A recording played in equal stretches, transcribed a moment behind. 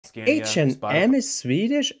H&M is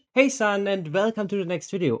Swedish? Hey son, and welcome to the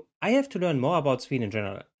next video. I have to learn more about Sweden in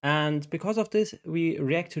general, and because of this we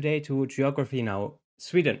react today to Geography Now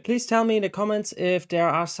Sweden. Please tell me in the comments if there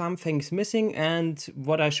are some things missing and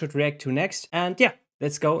what I should react to next, and yeah,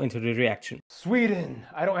 let's go into the reaction. Sweden.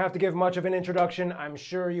 I don't have to give much of an introduction. I'm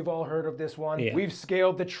sure you've all heard of this one. Yeah. We've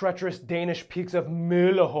scaled the treacherous Danish peaks of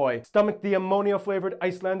Møllehøj, stomached the ammonia-flavored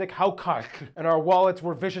Icelandic Haukarl, and our wallets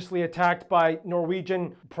were viciously attacked by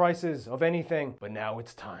Norwegian prices of anything. But now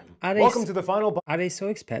it's time. Welcome to the final. Are they so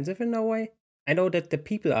expensive in Norway? I know that the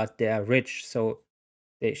people out there are rich, so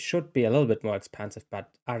they should be a little bit more expensive, but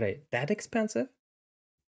are they that expensive?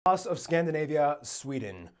 Boss of Scandinavia,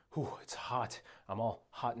 Sweden. Whew, it's hot. I'm all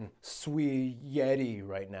hot and sweaty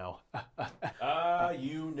right now.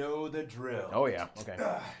 You know the drill. Oh yeah, okay.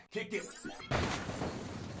 Kick it.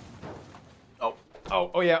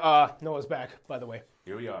 Oh yeah, Noah's back, by the way.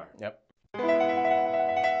 Here we are. Yep.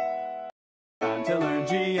 Time to learn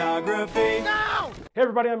geography. No! Hey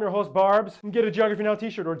everybody, I'm your host Barbs. You can get a Geography Now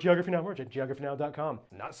t-shirt or Geography Now merch at geographynow.com.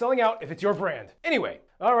 Not selling out if it's your brand. Anyway,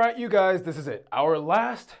 alright you guys, this is it. Our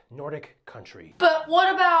last Nordic country. But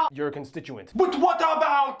what about... You're a constituent. But what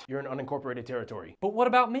about? You're an unincorporated territory. But what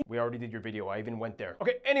about me? We already did your video, I even went there.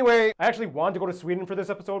 Okay, anyway, I actually wanted to go to Sweden for this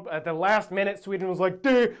episode, but at the last minute, Sweden was like,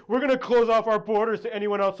 dude, we're gonna close off our borders to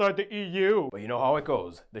anyone outside the EU. But you know how it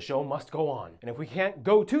goes. The show must go on. And if we can't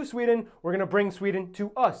go to Sweden, we're gonna bring Sweden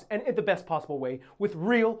to us, and in the best possible way, with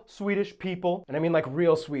real Swedish people. And I mean like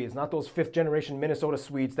real Swedes, not those 5th generation Minnesota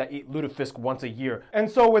Swedes that eat lutefisk once a year. And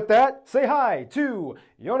so with that, say hi to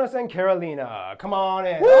Jonas and Carolina. Come on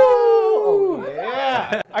in. Woo! Oh,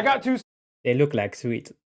 yeah. I got two. They look like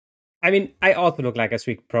Swedes. I mean, I also look like a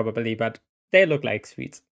Swede probably, but they look like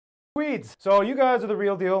Swedes. Swedes. So you guys are the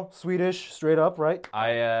real deal. Swedish, straight up, right?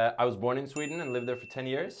 I was born in Sweden and lived there for 10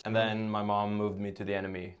 years. And then my mom moved me to the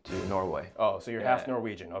enemy, to Norway. Oh, so you're half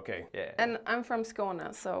Norwegian, okay. Yeah. And I'm from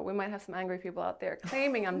Skåne, so we might have some angry people out there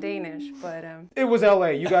claiming I'm Danish, but... It was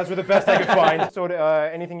LA. You guys were the best I could find. So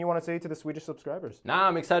anything you want to say to the Swedish subscribers? Nah,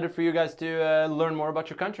 I'm excited for you guys to learn more about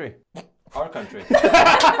your country. Our country.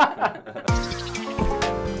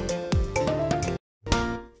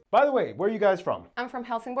 By the way, where are you guys from? I'm from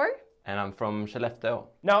Helsingborg. And I'm from Skellefteå.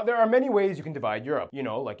 Now, there are many ways you can divide Europe. You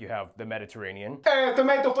know, like you have the Mediterranean.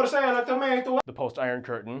 Tomato for sale, tomato. The post-Iron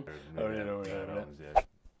Curtain.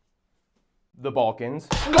 The Balkans.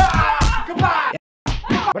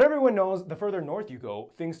 But everyone knows the further north you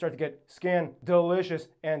go, things start to get delicious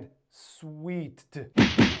and sweet.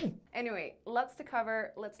 Anyway, lots to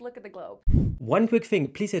cover. Let's look at the globe. One quick thing,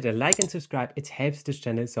 please hit a like and subscribe. It helps this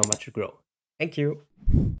channel so much to grow. Thank you.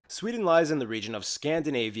 Sweden lies in the region of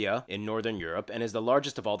Scandinavia in Northern Europe and is the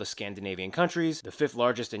largest of all the Scandinavian countries, the 5th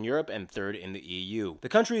largest in Europe and 3rd in the EU. The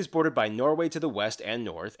country is bordered by Norway to the west and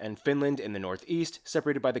north, and Finland in the northeast,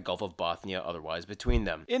 separated by the Gulf of Bothnia otherwise between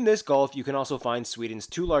them. In this gulf, you can also find Sweden's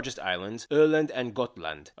 2 largest islands, Öland and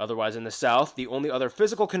Gotland. Otherwise in the south, the only other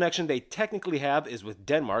physical connection they technically have is with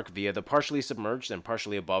Denmark via the partially submerged and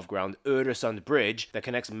partially above ground Öresund Bridge that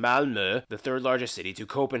connects Malmö, the 3rd largest city, to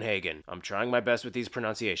Copenhagen. I'm trying my best with these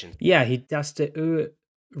pronunciations. Yeah, he does the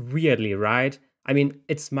weirdly, right? I mean,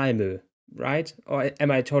 it's Malmö, right? Or am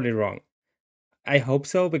I totally wrong? I hope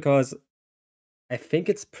so, because I think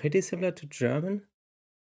it's pretty similar to German.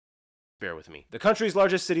 Bear with me. The country's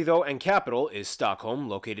largest city, though, and capital is Stockholm,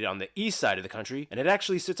 located on the east side of the country, and it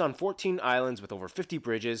actually sits on 14 islands with over 50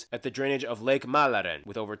 bridges at the drainage of Lake Mälaren,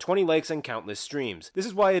 with over 20 lakes and countless streams. This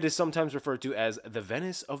is why it is sometimes referred to as the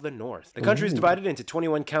Venice of the North. The country is divided into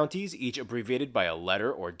 21 counties, each abbreviated by a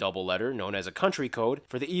letter or double letter known as a country code.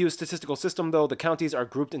 For the EU statistical system, though, the counties are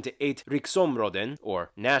grouped into 8 riksområden,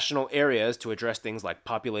 or national areas, to address things like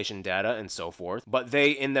population data and so forth, but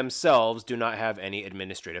they in themselves do not have any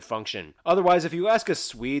administrative function. Otherwise, if you ask a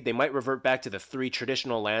Swede, they might revert back to the 3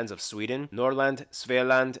 traditional lands of Sweden: Norrland,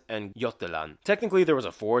 Svealand, and Götaland. Technically, there was a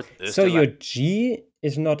 4th, Österland. So your G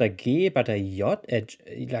is not a G, but a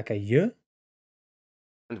J, like a Y?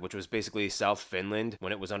 which was basically South Finland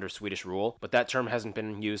when it was under Swedish rule, but that term hasn't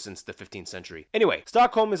been used since the 15th century. Anyway,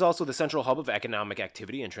 Stockholm is also the central hub of economic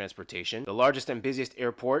activity and transportation. The largest and busiest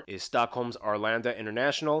airport is Stockholm's Arlanda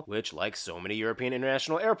International, which, like so many European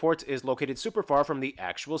international airports, is located super far from the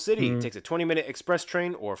actual city. It takes a 20-minute express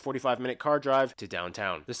train or 45-minute car drive to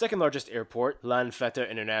downtown. The second largest airport, Landvetter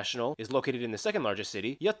International, is located in the second largest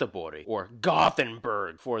city, Göteborg, or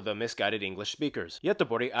Gothenburg for the misguided English speakers.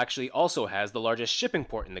 Göteborg actually also has the largest shipping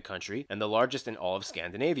port port in the country and the largest in all of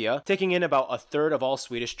Scandinavia, taking in about a third of all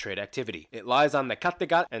Swedish trade activity. It lies on the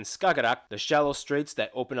Kattegat and Skagerrak, the shallow straits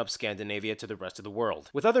that open up Scandinavia to the rest of the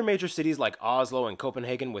world. With other major cities like Oslo and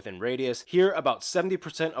Copenhagen within radius, here about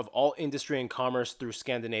 70% of all industry and commerce through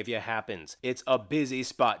Scandinavia happens. It's a busy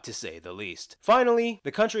spot to say the least. Finally,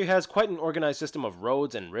 the country has quite an organized system of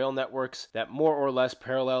roads and rail networks that more or less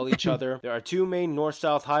parallel each other. There are two main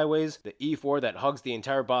north-south highways, the E4 that hugs the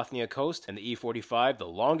entire Bothnia coast, and the E45, the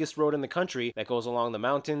longest road in the country that goes along the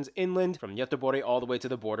mountains inland from Göteborg all the way to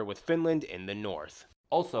the border with Finland in the north.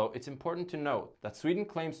 Also, it's important to note that Sweden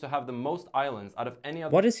claims to have the most islands out of any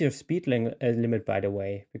other What is your speed limit, by the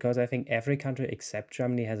way? Because I think every country except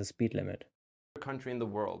Germany has a speed limit. country in the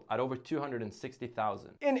world at over 260,000.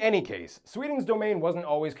 In any case, Sweden's domain wasn't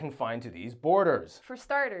always confined to these borders. For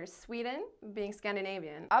starters, Sweden, being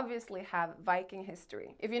Scandinavian, obviously have Viking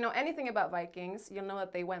history. If you know anything about Vikings, you'll know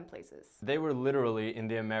that they went places. They were literally in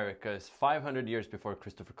the Americas 500 years before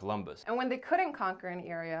Christopher Columbus. And when they couldn't conquer an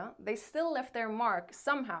area, they still left their mark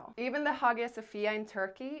somehow. Even the Hagia Sophia in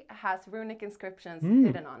Turkey has runic inscriptions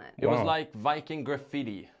hidden on it. It was like Viking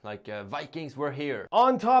graffiti, like Vikings were here.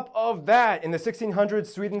 On top of that, in the 1600s,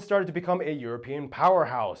 Sweden started to become a European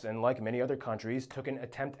powerhouse, and like many other countries, took an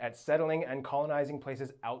attempt at settling and colonizing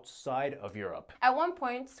places outside of Europe. At one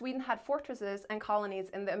point, Sweden had fortresses and colonies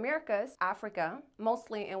in the Americas, Africa,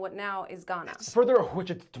 mostly in what now is Ghana. Further, which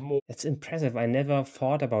it's more. It's impressive. I never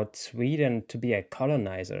thought about Sweden to be a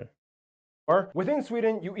colonizer. Within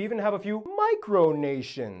Sweden, you even have a few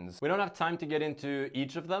micronations. We don't have time to get into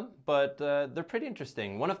each of them, but they're pretty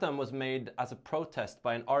interesting. One of them was made as a protest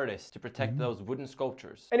by an artist to protect those wooden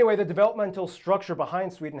sculptures. Anyway, the developmental structure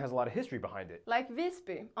behind Sweden has a lot of history behind it. Like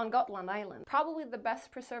Visby on Gotland Island, probably the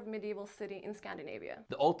best preserved medieval city in Scandinavia.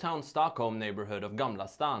 The Old Town Stockholm neighborhood of Gamla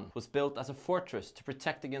Stan was built as a fortress to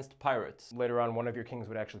protect against pirates. Later on, one of your kings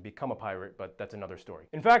would actually become a pirate, but that's another story.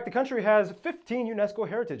 In fact, the country has 15 UNESCO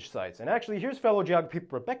heritage sites, and actually here's fellow geography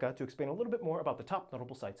Rebecca to explain a little bit more about the top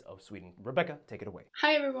notable sites of Sweden. Rebecca, take it away.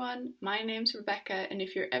 Hi everyone, my name's Rebecca, and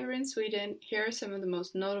if you're ever in Sweden, here are some of the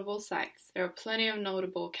most notable sites. There are plenty of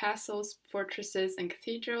notable castles, fortresses and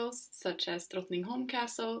cathedrals, such as Drottningholm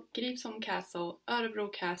Castle, Gripsholm Castle,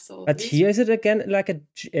 Örebro Castle. But here is it again like a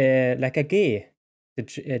G,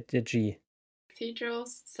 the G.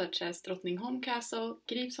 Cathedrals, such as Drottningholm Castle,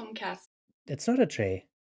 Gripsholm Castle, That's not a J.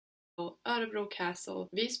 Örebro Castle,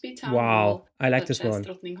 Visby Town Wow, Hall, I like such this as one.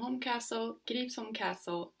 Drottningholm Castle, Gripsholm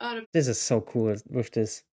Castle, Örebro This is so cool with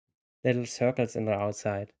this little circles in the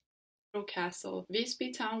outside. Castle,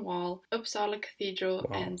 Visby Town Wall, Uppsala Cathedral,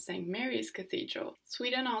 Wow. and St. Mary's Cathedral.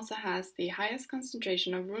 Sweden also has the highest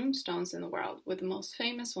concentration of runestones in the world, with the most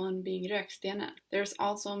famous one being Rökstenen. There's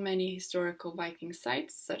also many historical Viking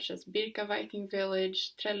sites, such as Birka Viking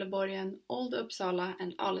Village, Trelleborgen, Old Uppsala,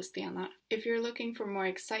 and Alestenar. If you're looking for more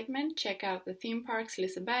excitement, check out the theme parks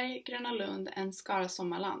Liseberg, Gröna Lund, and Skara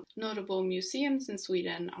Sommarland. Notable museums in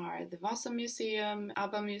Sweden are the Vasa Museum,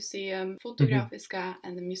 ABBA Museum, Fotografiska,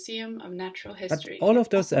 and the Museum of Natural But History. all of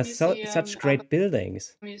those are Vasa Museum, such great ABBA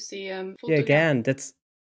buildings. Museum, Yeah, again, that's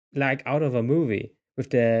like out of a movie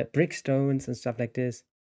with the brick stones and stuff like this.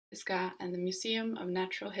 and the Museum of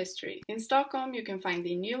Natural History. In Stockholm, you can find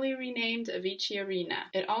the newly renamed Avicii Arena.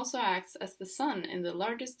 It also acts as the sun in the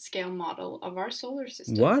largest scale model of our solar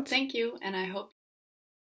system. What? Thank you, and I hope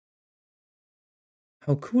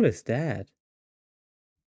How cool is that?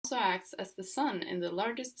 also acts as the sun in the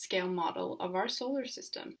largest scale model of our solar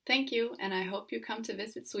system. Thank you, and I hope you come to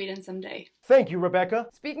visit Sweden someday. Thank you, Rebecca.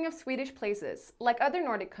 Speaking of Swedish places, like other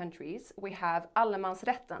Nordic countries, we have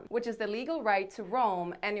allemansrätten, which is the legal right to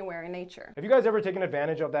roam anywhere in nature. Have you guys ever taken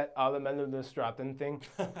advantage of that Allemansrätten thing?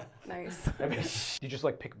 Nice. You just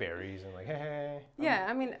like pick berries and like, hey. Yeah,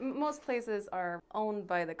 I mean, most places are owned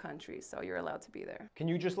by the country, so you're allowed to be there. Can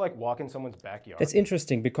you just like walk in someone's backyard? That's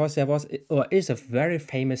interesting because there was or is a very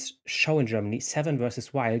famous show in Germany, Seven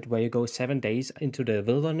vs. Wild, where you go 7 days into the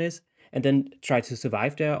wilderness and then try to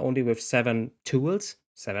survive there only with 7 tools.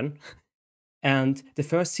 7. And the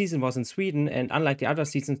first season was in Sweden, and unlike the other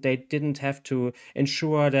seasons, they didn't have to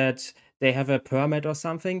ensure that they have a permit or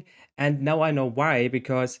something. And now I know why,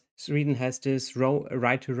 because Sweden has this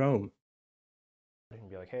right to roam. And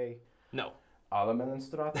be like, hey, No.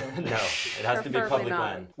 Allemansrätten. No, it has to be Preferably public not.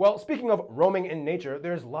 land. Well, speaking of roaming in nature,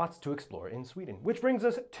 there's lots to explore in Sweden, which brings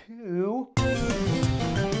us to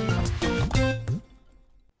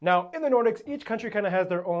Now, in the Nordics, each country kind of has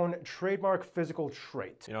their own trademark physical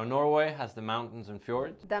trait. You know, Norway has the mountains and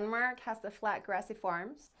fjords. Denmark has the flat grassy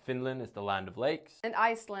farms. Finland is the land of lakes. And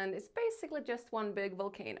Iceland is basically just one big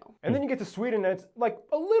volcano. And then you get to Sweden and it's like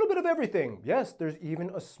a little bit of everything. Yes, there's even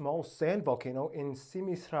a small sand volcano in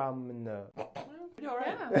Simrishamn.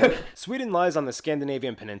 Yeah. Sweden lies on the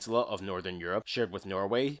Scandinavian peninsula of northern Europe, shared with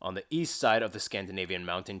Norway on the east side of the Scandinavian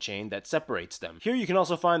mountain chain that separates them. Here you can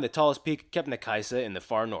also find the tallest peak, Kebnekaise, in the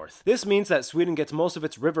far north. This means that Sweden gets most of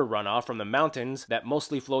its river runoff from the mountains that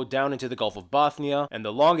mostly flow down into the Gulf of Bothnia, and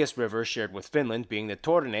the longest river shared with Finland being the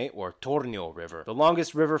Torne or Tornio River. The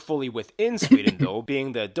longest river fully within Sweden, though,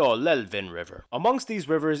 being the Dalälven River. Amongst these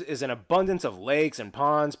rivers is an abundance of lakes and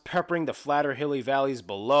ponds, peppering the flatter hilly valleys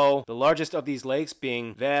below, the largest of these lakes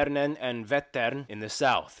being Vänern and Vättern in the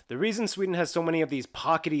south. The reason Sweden has so many of these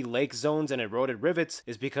pockety lake zones and eroded rivets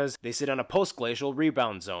is because they sit on a post-glacial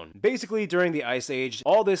rebound zone. Basically, during the Ice Age,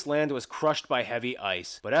 all this land was crushed by heavy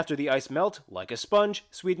ice. But after the ice melt, like a sponge,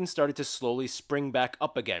 Sweden started to slowly spring back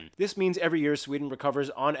up again. This means every year Sweden recovers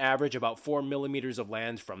on average about 4 millimeters of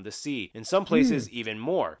land from the sea. In some places, even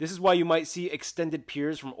more. This is why you might see extended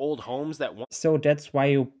piers from old homes that once... So that's why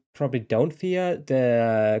you probably don't fear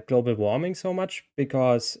the global warming so much,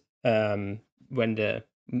 because when the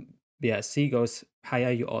sea goes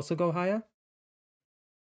higher, you also go higher?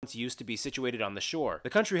 Used to be situated on the shore. The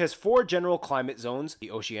country has 4 general climate zones: the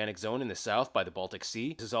oceanic zone in the south by the Baltic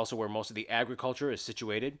Sea. This is also where most of the agriculture is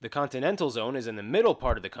situated. The continental zone is in the middle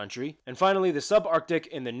part of the country. And finally, the subarctic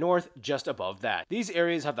in the north just above that. These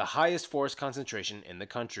areas have the highest forest concentration in the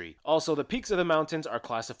country. Also, the peaks of the mountains are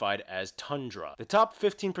classified as tundra. The top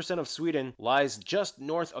 15% of Sweden lies just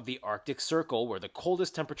north of the Arctic Circle, where the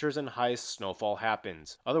coldest temperatures and highest snowfall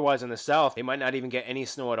happens. Otherwise, in the south, they might not even get any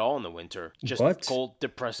snow at all in the winter. Just cold,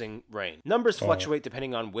 depressing rain. Numbers fluctuate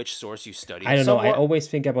depending on which source you study. I don't know. I always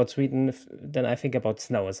think about Sweden, then I think about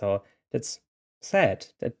snow. So that's sad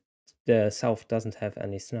that the south doesn't have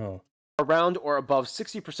any snow. Around or above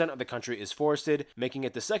 60% of the country is forested, making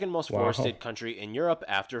it the second most forested country in Europe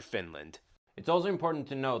after Finland. It's also important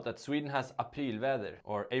to note that Sweden has aprilväder,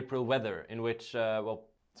 or April weather, in which, well...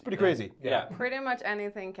 It's pretty crazy. Yeah. Pretty much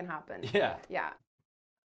anything can happen. Yeah. Yeah.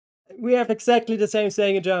 We have exactly the same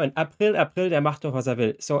saying in German. April, der macht doch was er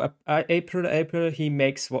will. So April, he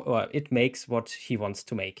makes it makes what he wants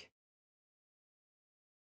to make.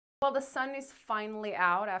 Well, the sun is finally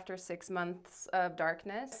out after 6 months of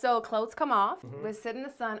darkness. So clothes come off. We sit in the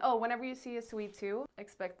sun. Oh, whenever you see a Swede too,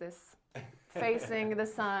 expect this. Facing the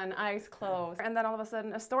sun, eyes closed. And then all of a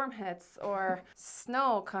sudden a storm hits or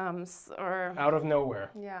snow comes or... Out of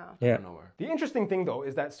nowhere. Yeah. The interesting thing though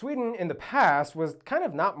is that Sweden in the past was kind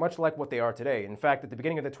of not much like what they are today. In fact, at the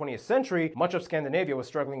beginning of the 20th century, much of Scandinavia was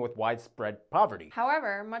struggling with widespread poverty.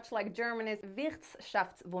 However, much like Germany's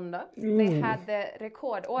Wirtschaftswunder, they had the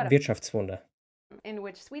Rekordår, Wirtschaftswunder, in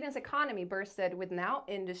which Sweden's economy bursted with now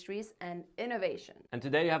industries and innovation. And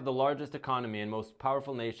today you have the largest economy and most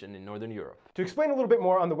powerful nation in Northern Europe. To explain a little bit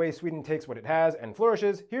more on the way Sweden takes what it has and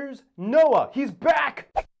flourishes, here's Noah. He's back!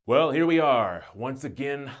 Well, here we are. Once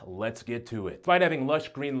again, let's get to it. Despite having lush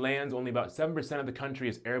green lands, only about 7% of the country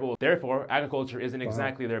is arable. Therefore, agriculture isn't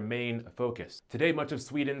exactly their main focus. Today, much of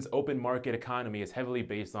Sweden's open market economy is heavily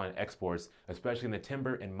based on exports, especially in the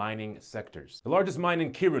timber and mining sectors. The largest mine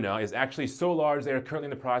in Kiruna is actually so large they are currently in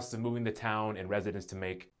the process of moving the town and residents to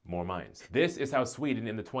make more mines. This is how Sweden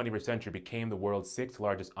in the 21st century became the world's 6th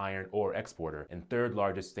largest iron ore exporter and 3rd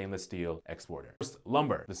largest stainless steel exporter. First,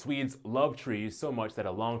 lumber. The Swedes love trees so much that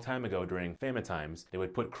a long time ago during famine times, they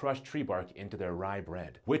would put crushed tree bark into their rye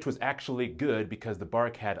bread, which was actually good because the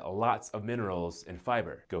bark had lots of minerals and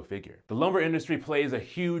fiber. Go figure. The lumber industry plays a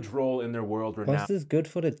huge role in their world renowned. Was this good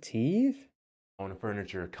for the teeth?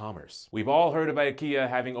 Furniture commerce. We've all heard of IKEA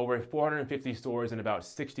having over 450 stores in about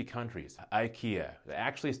 60 countries. IKEA. I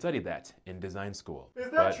actually studied that in design school. Is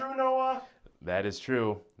that true, Noah? That is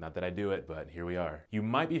true. Not that I do it, but here we are. You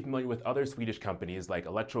might be familiar with other Swedish companies like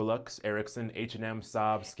Electrolux, Ericsson, H&M,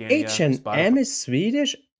 Saab, Scania, H&M Spotify. is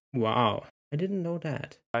Swedish? Wow. I didn't know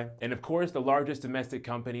that. And of course, the largest domestic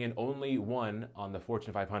company and only one on the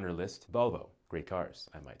Fortune 500 list, Volvo. Great cars,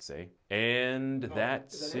 I might say. And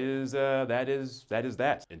that is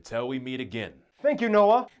that. Until we meet again. Thank you,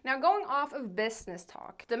 Noah. Now, going off of business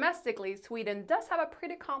talk, domestically, Sweden does have a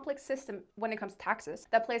pretty complex system when it comes to taxes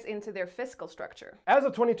that plays into their fiscal structure. As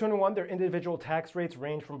of 2021, their individual tax rates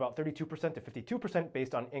range from about 32% to 52%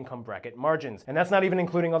 based on income bracket margins. And that's not even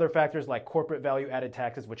including other factors like corporate value added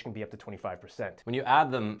taxes, which can be up to 25%. When you add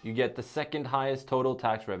them, you get the second highest total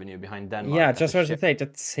tax revenue behind Denmark. Yeah, just what to say,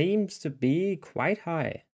 that seems to be quite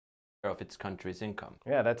high. of its country's income.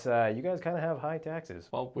 Yeah, that's you guys kind of have high taxes.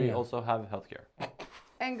 Well, we also have healthcare.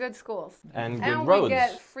 And good schools. And good And roads. we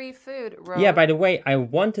get free food. Yeah, by the way, I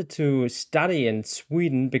wanted to study in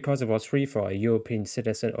Sweden because it was free for a European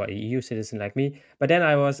citizen or EU citizen like me. But then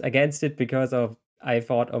I was against it because of I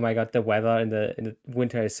thought, oh my god, the weather in the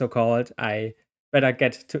winter is so cold. I better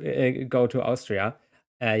get to go to Austria.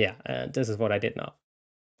 This is what I did now.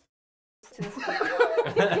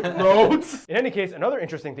 Roads! In any case, another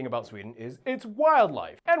interesting thing about Sweden is its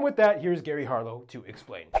wildlife. And with that, here's Gary Harlow to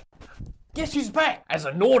explain. Guess who's back? As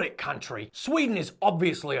a Nordic country, Sweden is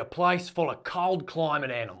obviously a place full of cold climate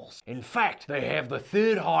animals. In fact, they have the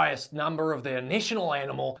third highest number of their national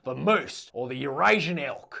animal, the moose, or the Eurasian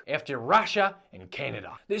elk, after Russia and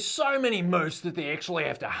Canada. There's so many moose that they actually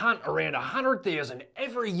have to hunt around 100,000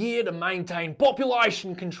 every year to maintain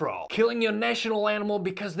population control. Killing your national animal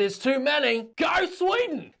because there's too many? Go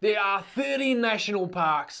Sweden! There are 30 national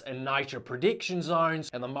parks and nature prediction zones,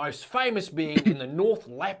 and the most famous being in the North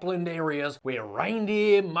Lapland area where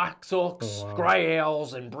reindeer, muskox, grey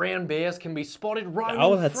owls and brown bears can be spotted roaming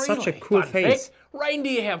owl had freely. such a cool Fun face. fact,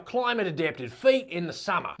 reindeer have climate-adapted feet in the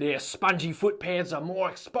summer. Their spongy foot pads are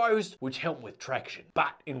more exposed, which help with traction.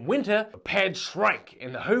 But in winter, the pads shrink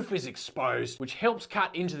and the hoof is exposed, which helps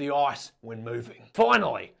cut into the ice when moving.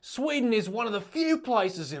 Finally, Sweden is one of the few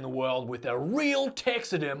places in the world with a real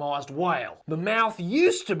taxidermised whale. The mouth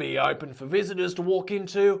used to be open for visitors to walk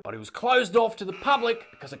into, but it was closed off to the public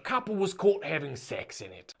because a couple was caught having sex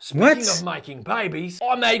in it. Speaking of making babies,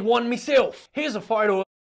 I made one myself. Here's a photo.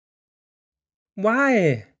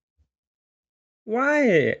 Why?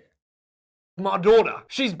 Why? My daughter.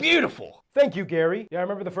 She's beautiful. Thank you, Gary. Yeah, I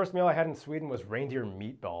remember the first meal I had in Sweden was reindeer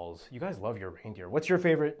meatballs. You guys love your reindeer. What's your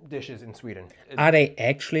favorite dishes in Sweden? Are they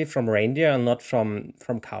actually from reindeer and not from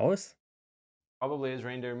cows? Probably is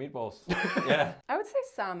reindeer meatballs. Yeah. I would say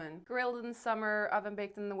salmon. Grilled in summer, oven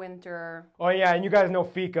baked in the winter. Oh yeah, and you guys know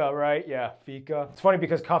fika, right? Yeah, fika. It's funny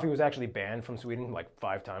because coffee was actually banned from Sweden like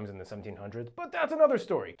 5 times in the 1700s, but that's another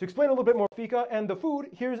story. To explain a little bit more fika and the food,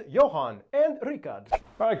 here's Johan and Rikard. All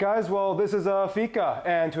right, guys, well, this is fika,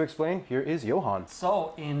 and to explain, here is Johan.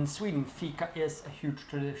 So, in Sweden, fika is a huge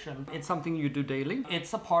tradition. It's something you do daily.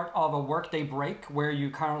 It's a part of a workday break where you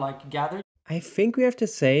kind of like gather. I think we have the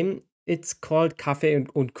same. It's called Kaffee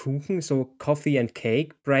und Kuchen, so coffee and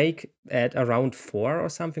cake break at around 4 or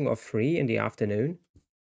something, or 3 in the afternoon.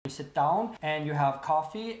 You sit down and you have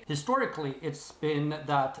coffee. Historically, it's been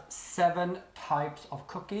that 7 types of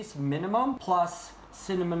cookies minimum, plus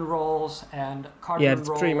cinnamon rolls and cardamom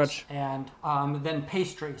rolls, pretty much. and then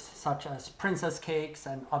pastries such as princess cakes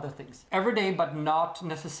and other things. Every day, but not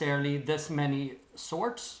necessarily this many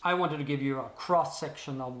sorts. I wanted to give you a cross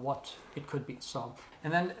section of what it could be. So,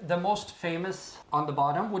 and then the most famous on the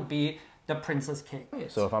bottom would be the princess cake.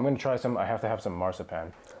 So if I'm gonna try some, I have to have some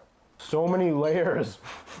marzipan. So many layers.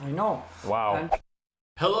 I know. Wow. And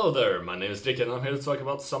hello there, my name is Rick and I'm here to talk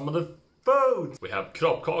about some of the food. We have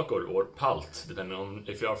kroppkakor or palt, depending on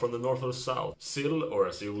if you are from the north or the south. Sill, or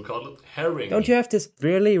as you will call it, herring. Don't you have this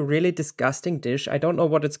really, really disgusting dish? I don't know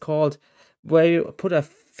what it's called, where you put a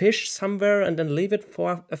fish somewhere and then leave it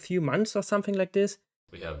for a few months or something like this?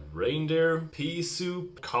 We have reindeer, pea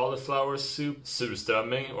soup, cauliflower soup,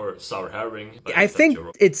 surströmming or sour herring. I think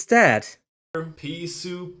it's that. Pea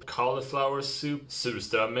soup, cauliflower soup,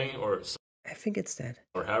 surströmming or I think it's that.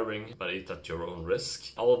 Or herring, but eat at your own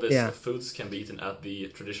risk. All of these foods can be eaten at the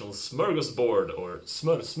traditional smörgåsbord, or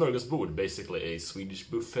smörgåsbord, basically a Swedish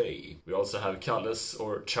buffet. We also have Kalles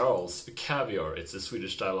or Charles caviar. It's a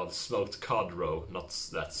Swedish style of smoked cod roe, not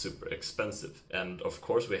that super expensive. And of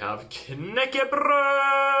course we have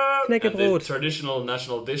knäckebröd! And the traditional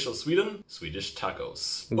national dish of Sweden, Swedish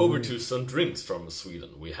tacos. Over to some drinks from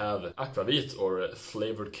Sweden. We have akvavit, or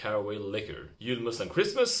flavored caraway liquor, julmust on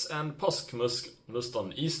Christmas, and påskmust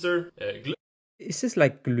on Easter. Is this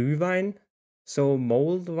like glühwein? So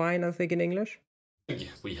mulled wine, I think, in English?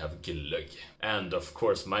 We have glögg. And of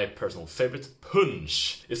course, my personal favorite,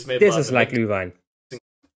 punch. It's made this is like glühwein.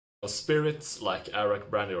 Spirits like arak,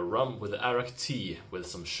 brandy or rum with arak tea with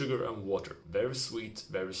some sugar and water. Very sweet,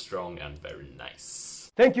 very strong and very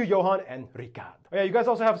nice. Thank you, Johan and Rikard. Oh yeah, you guys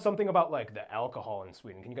also have something about like the alcohol in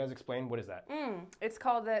Sweden. Can you guys explain? What is that? It's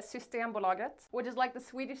called the Systembolaget, which is like the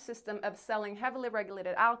Swedish system of selling heavily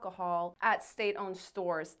regulated alcohol at state-owned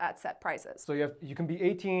stores at set prices. So you can be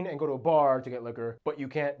 18 and go to a bar to get liquor, but you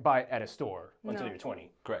can't buy it at a store until you're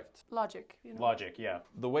 20. Correct. Logic, you know? Logic, yeah.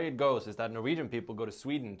 The way it goes is that Norwegian people go to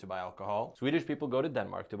Sweden to buy alcohol, Swedish people go to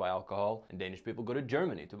Denmark to buy alcohol, and Danish people go to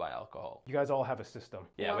Germany to buy alcohol. You guys all have a system.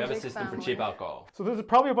 Yeah, we have a system for cheap alcohol. So this was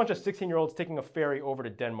probably a bunch of 16-year-olds taking a ferry over to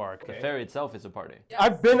Denmark. The ferry itself is a party.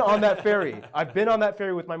 I've been on that ferry. I've been on that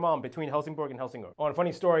ferry with my mom between Helsingborg and Helsingør. Oh, and a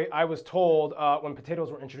funny story, I was told when potatoes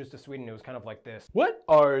were introduced to Sweden, it was kind of like this. What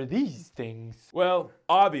are these things? Well,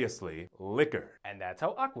 obviously, liquor. And that's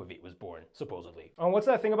how Aquavit was born, supposedly. Oh, what's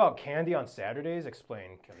that thing about candy on Saturdays?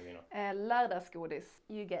 Explain, Carolina. Lördagsgodis.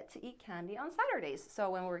 You get to eat candy on Saturdays. So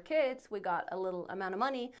when we were kids, we got a little amount of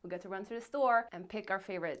money. We got to run to the store and pick our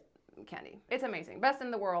favorite candy. It's amazing. Best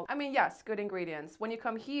in the world. I mean, yes, good ingredients. When you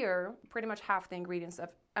come here, pretty much half the ingredients of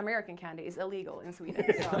American candy is illegal in Sweden.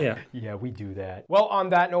 So. Yeah, we do that. Well, on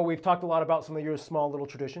that note, we've talked a lot about some of your small little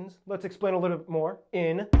traditions. Let's explain a little bit more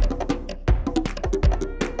in...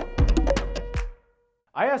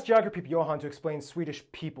 I asked Geography Johan to explain Swedish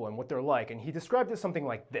people and what they're like, and he described it something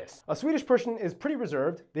like this. A Swedish person is pretty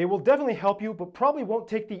reserved. They will definitely help you, but probably won't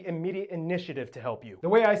take the immediate initiative to help you. The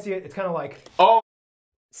way I see it, it's kind of like, oh.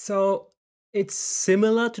 So it's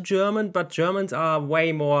similar to German, but Germans are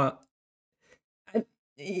way more...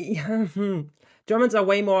 Germans are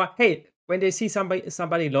way more, hey, when they see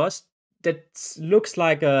somebody lost that looks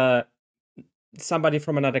like somebody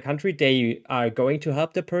from another country, they are going to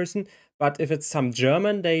help the person. But if it's some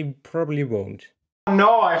German, they probably won't.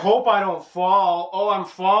 No, I hope I don't fall. Oh, I'm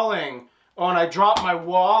falling. Oh, and I dropped my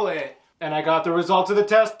wallet. And I got the results of the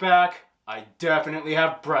test back. I definitely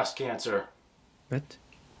have breast cancer. What?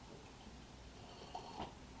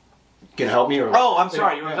 Can you help me? Or... Oh, I'm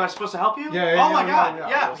sorry. Was I supposed to help you? Yeah. Oh my God.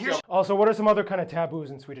 Yeah. Here's... Also, what are some other kind of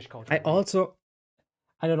taboos in Swedish culture?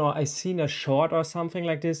 I don't know, I seen a short or something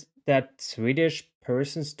like this that Swedish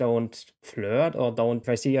persons don't flirt or don't, if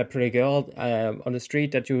I see a pretty girl on the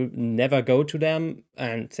street, that you never go to them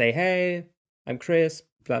and say, hey, I'm Chris,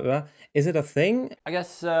 blah, blah. Is it a thing? I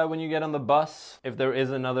guess when you get on the bus, if there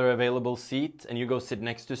is another available seat and you go sit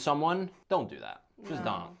next to someone, don't do that. Just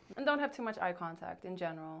don't. And don't have too much eye contact in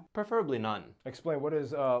general. Preferably none. Explain, what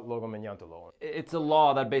is lagom men jantelov? It's a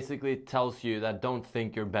law that basically tells you that don't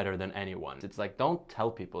think you're better than anyone. It's like, don't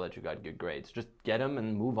tell people that you got good grades. Just get them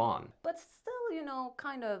and move on. But still, you know,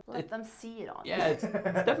 kind of let them see it on you. Yeah, it's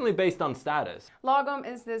definitely based on status. Lagom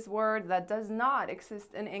is this word that does not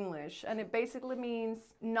exist in English. And it basically means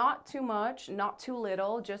not too much, not too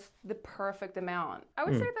little, just the perfect amount. I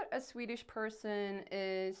would say that a Swedish person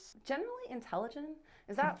is generally intelligent.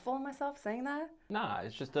 Is that full of myself saying that? Nah,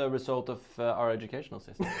 it's just a result of our educational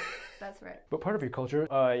system. That's right. But part of your culture,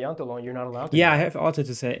 jantelov, you're not allowed to. Yeah, I have also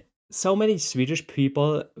to say, so many Swedish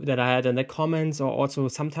people that I had in the comments, or also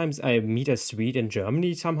sometimes I meet a Swede in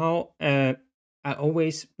Germany somehow. I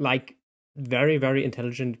always like very, very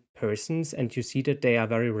intelligent persons, and you see that they are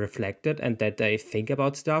very reflected and that they think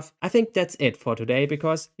about stuff. I think that's it for today,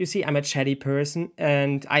 because you see, I'm a chatty person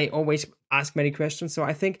and I always ask many questions. So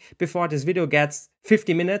I think before this video gets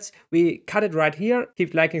 50 minutes, we cut it right here.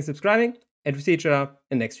 Keep liking, subscribing, and we see each other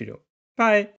in the next video. Bye.